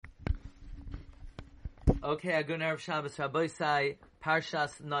Okay, Agun Erev Shabbos Rabbi Sai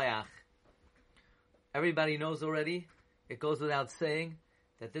Parshas Noach. Everybody knows already, it goes without saying,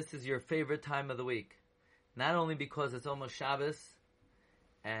 that this is your favorite time of the week. Not only because it's almost Shabbos,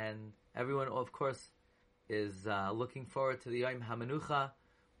 and everyone, of course, is looking forward to the Yom HaMenucha.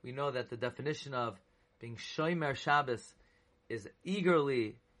 We know that the definition of being Shomer Shabbos is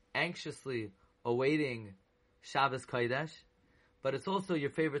eagerly, anxiously awaiting Shabbos Kodesh. But it's also your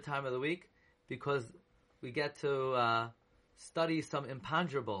favorite time of the week because we get to study some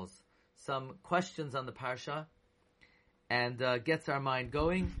imponderables, some questions on the Parsha, and gets our mind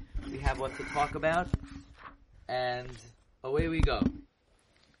going. We have what to talk about, and away we go.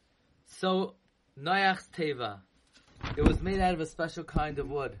 So, Noach's Teva. It was made out of a special kind of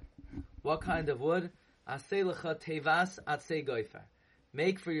wood. What kind of wood? Aseh lecha tevas atzei goifer.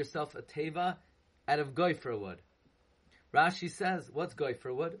 Make for yourself a teva out of goifer wood. Rashi says, what's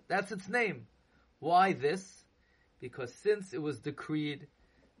goifer wood? That's its name. Why this? Because since it was decreed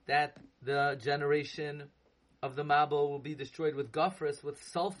that the generation of the Mabul will be destroyed with gopherus, with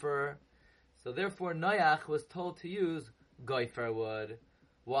sulfur, so therefore Noach was told to use goifer wood.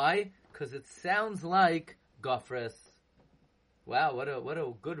 Why? Because it sounds like gopherus. Wow, what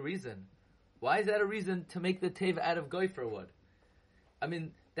a good reason. Why is that a reason to make the teva out of goifer wood? I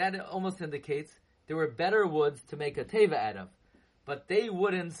mean, that almost indicates there were better woods to make a teva out of, but they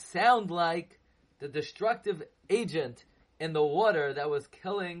wouldn't sound like the destructive agent in the water that was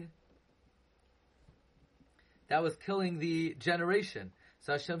killing the generation.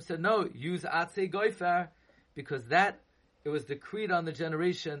 So Hashem said, no, use atzei goifer, because it was decreed on the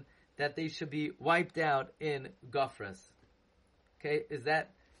generation that they should be wiped out in gopherus. Okay,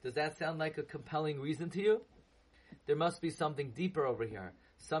 does that sound like a compelling reason to you? There must be something deeper over here.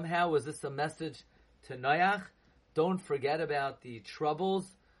 Somehow, was this a message to Noach? Don't forget about the troubles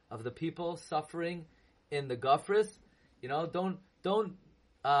of the people suffering in the gopherus. You know, don't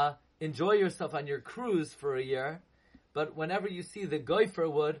enjoy yourself on your cruise for a year, but whenever you see the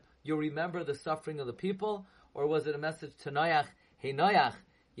goifer wood, you'll remember the suffering of the people. Or was it a message to Noach? Hey Noach,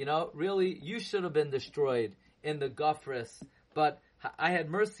 you know, really, you should have been destroyed in the gopherus, but I had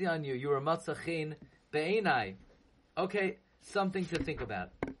mercy on you. You were matzachin be'enai. Okay, something to think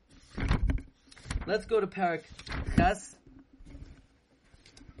about. Let's go to Parak Ches.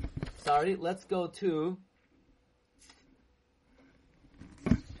 Let's go to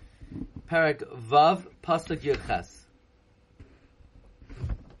Parak Vav, Pasuk Yud Ches.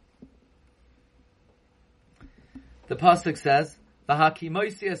 The Pasuk says,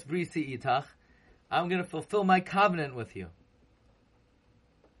 V'hakimoisi es brisi itach, I'm going to fulfill my covenant with you.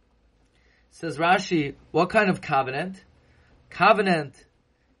 Says Rashi, what kind of covenant? Covenant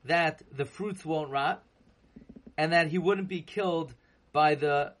that the fruits won't rot, and that he wouldn't be killed by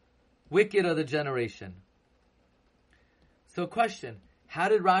the wicked of the generation. So question, how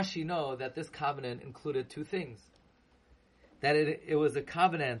did Rashi know that this covenant included two things? That it was a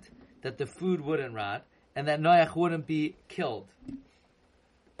covenant that the food wouldn't rot, and that Noach wouldn't be killed.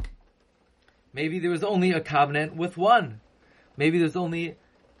 Maybe there was only a covenant with one. Maybe there's only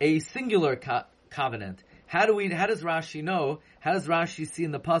a singular covenant. How does Rashi know? How does Rashi see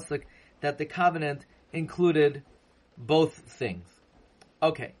in the pasuk that the covenant included both things?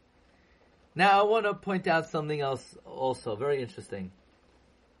 Okay. Now I want to point out something else also, very interesting.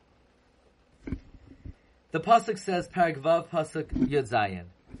 The pasuk says, Parag Vav, pasuk Yud Zayin.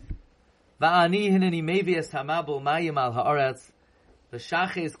 Va'ani hineni mevi es hamabul mayim al haaretz,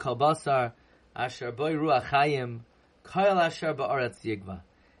 v'shaches kol basar, asher boi ruach chayim, koil asher ba'aretz yigva.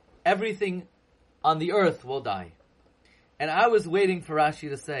 Everything on the earth will die. And I was waiting for Rashi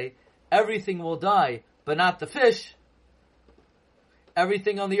to say, everything will die, but not the fish.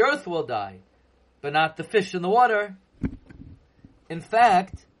 Everything on the earth will die, but not the fish in the water. In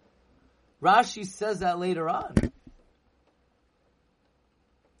fact, Rashi says that later on.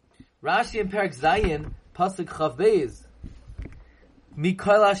 Rashi in Perek Zayin, Pasuk Chav Beis,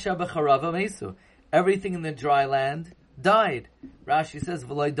 Mikol asher b'charava mesu. Everything in the dry land died. Rashi says,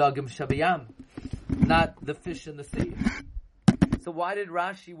 V'loy dagim shabiyam. Not the fish in the sea. So why did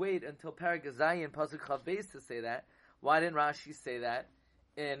Rashi wait until Perek Zayin, Pasuk Chav Beis to say that? Why didn't Rashi say that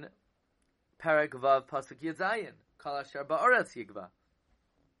in Perek Vav, Pasuk Yud Zayin? Kol asher ba'aretz yigva.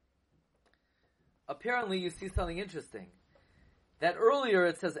 Apparently you see something interesting. That earlier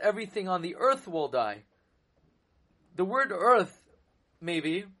it says everything on the earth will die. The word earth,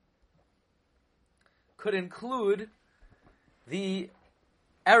 maybe, could include the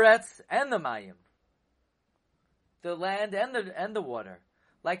eretz and the mayim. The land and the water.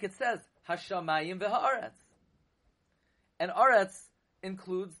 Like it says, hashamayim v'ha'aretz. And aretz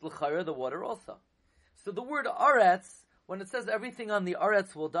includes l'chayra, the water also. So the word aretz, when it says everything on the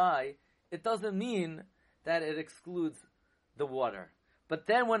aretz will die, it doesn't mean that it excludes the water. But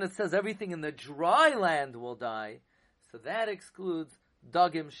then when it says everything in the dry land will die, so that excludes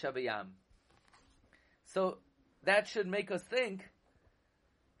dagim shabayam. So that should make us think,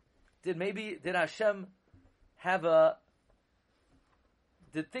 did Hashem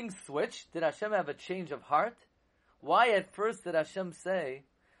did things switch? Did Hashem have a change of heart? Why at first did Hashem say,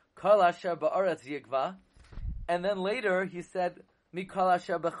 Kol asher ba'aretz yigva, and then later he said, Mikol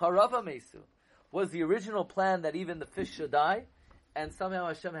asher b'charava mesu? Was the original plan that even the fish should die, and somehow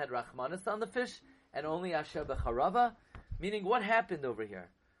Hashem had rachmanis on the fish, and only asher b'charava? Meaning, what happened over here?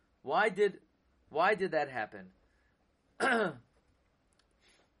 Why did that happen?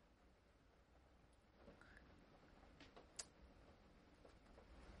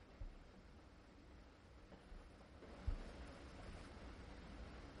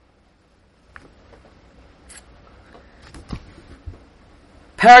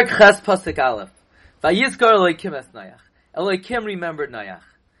 Parak Ches Pasuk Aleph. Vayizkar Elokim es Noach. Elokim remembered Noach.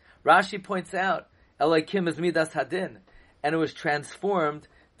 Rashi points out Elokim is Midas Hadin, and it was transformed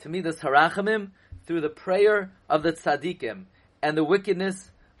to Midas Harachamim through the prayer of the tzaddikim and the wickedness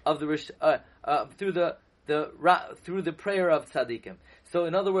of the through the prayer of tzaddikim. So,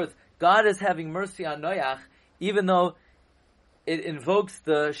 in other words, God is having mercy on Noach, even though it invokes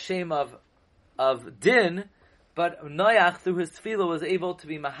the shame of din. But Noach, through his tefillah, was able to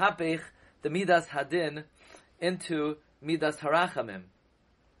be mahapech, the Midas Hadin, into Midas Harachamim.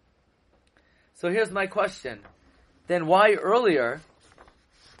 So here's my question. Then why earlier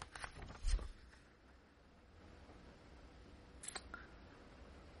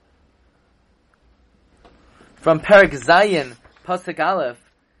from Perek Zayin, Pasuk Aleph,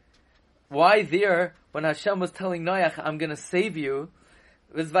 why there, when Hashem was telling Noach, I'm going to save you,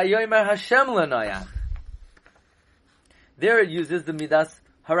 was Vayomer Hashem LaNoach. There it uses the Midas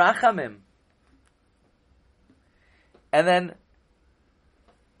Harachamim. And then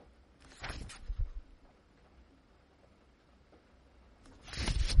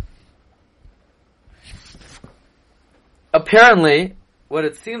apparently what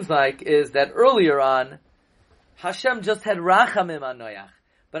it seems like is that earlier on Hashem just had Rachamim on Noach.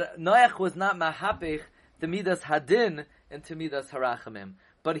 But Noach was not Mahapich, the Midas Hadin, into Midas Harachamim.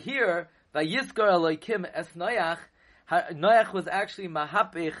 But here, Vayizkar Elokim es Noach, Noach was actually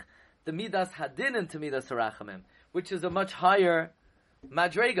Mahapich, the Midas Hadin, into Midas Harachamim, which is a much higher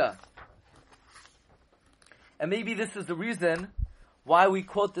Madrega. And maybe this is the reason why we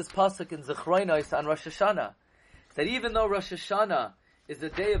quote this pasuk in Zechronos on Rosh Hashanah. That even though Rosh Hashanah is the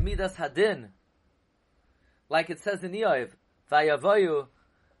day of Midas Hadin, like it says in Eov, Vayavoyu,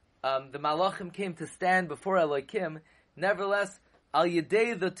 the Malachim came to stand before Elokim, nevertheless, Al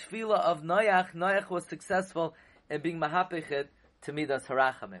Yedei, the Tefillah of Noach, Noach was successful in being Mahapichet to Midas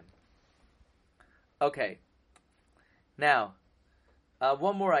Harachamim. Okay. Now,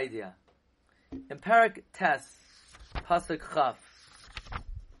 one more idea. In Parak Tes, Pasuk Chaf,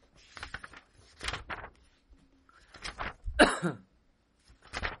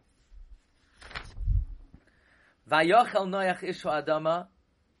 Vayochel Noach Ishu Adama.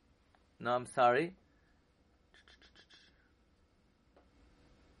 No, I'm sorry.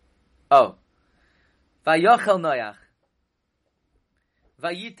 Oh. Vayochel Noach.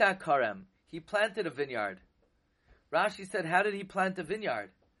 Vayita Karem. He planted a vineyard. Rashi said, how did he plant a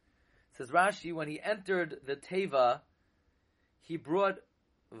vineyard? Says Rashi, when he entered the Teva, he brought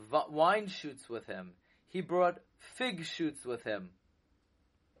wine shoots with him. He brought fig shoots with him.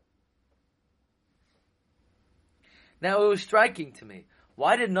 Now it was striking to me.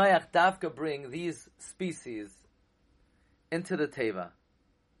 Why did Noach Davka bring these species into the Teva?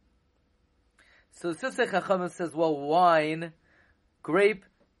 So Sisei Chachamim says, well, wine, grape,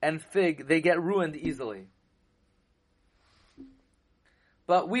 and fig, they get ruined easily.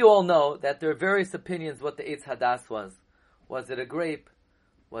 But we all know that there are various opinions what the Eitz Hadas was. Was it a grape?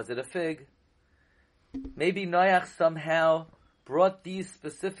 Was it a fig? Maybe Noach somehow brought these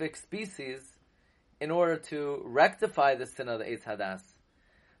specific species in order to rectify the sin of the Eitz Hadas.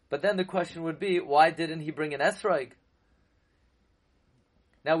 But then the question would be, why didn't he bring an esrog?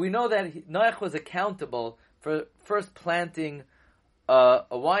 Now we know that Noach was accountable for first planting a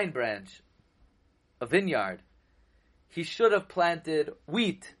wine branch, a vineyard. He should have planted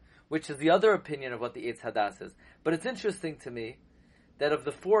wheat, which is the other opinion of what the Eitz Hadas is. But it's interesting to me that of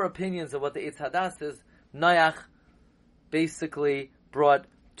the four opinions of what the Eitz Hadas is, Noach basically brought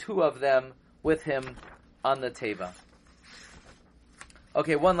two of them with him on the Teva.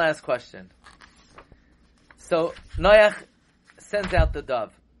 Okay, one last question. So Noach sends out the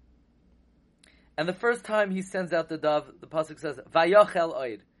dove. And the first time he sends out the dove, the pasuk says, Vayachel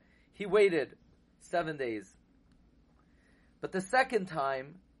oid. He waited 7 days. But the second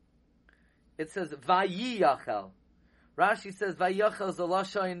time, it says, Vayiyachel. Rashi says, Vayachel is a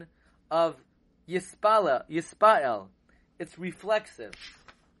lashon of Yispael. It's reflexive.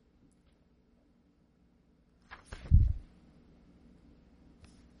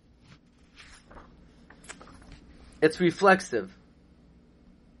 It's reflexive.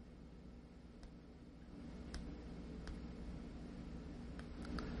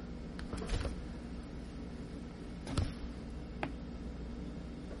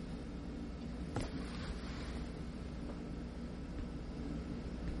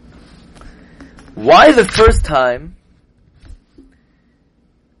 Why the first time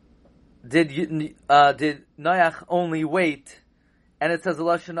did Noach only wait, and it says a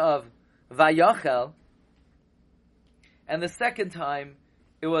lashon of Vayachel, and the second time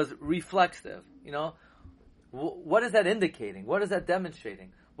it was reflexive? You know, what is that indicating? What is that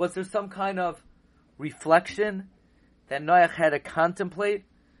demonstrating? Was there some kind of reflection that Noach had to contemplate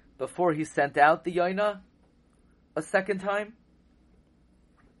before he sent out the Yoina a second time?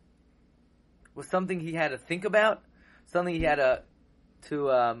 Was something he had to think about? Something he had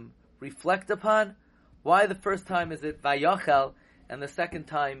to reflect upon? Why the first time is it Vayachel and the second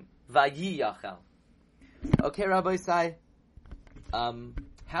time Vayiyachel? Okay, Rabbi Isai,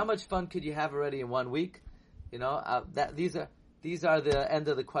 how much fun could you have already in 1 week? You know, these are the end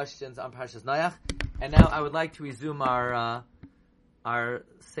of the questions on Parshas Noach. And now I would like to resume our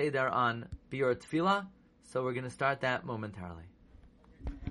Seder on Biur Tefillah. So we're going to start that momentarily.